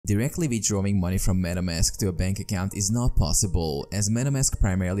Directly withdrawing money from Metamask to a bank account is not possible, as Metamask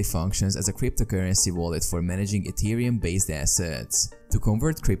primarily functions as a cryptocurrency wallet for managing Ethereum-based assets. To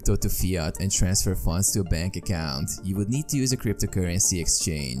convert crypto to fiat and transfer funds to a bank account, you would need to use a cryptocurrency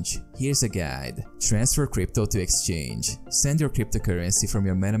exchange. Here's a guide. Transfer crypto to exchange. Send your cryptocurrency from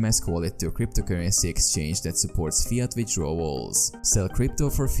your Metamask wallet to a cryptocurrency exchange that supports fiat withdrawals. Sell crypto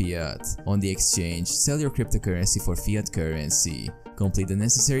for fiat. On the exchange, sell your cryptocurrency for fiat currency. Complete the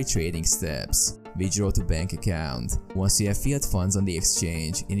necessary trading steps. Withdraw to bank account. Once you have fiat funds on the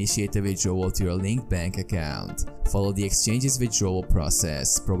exchange, initiate a withdrawal to your linked bank account. Follow the exchange's withdrawal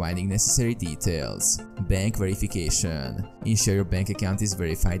process, providing necessary details. Bank verification. Ensure your bank account is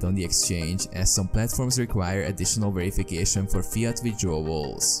verified on the exchange, as some platforms require additional verification for fiat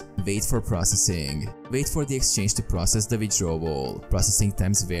withdrawals. Wait for processing. Wait for the exchange to process the withdrawal. Processing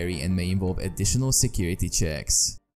times vary and may involve additional security checks.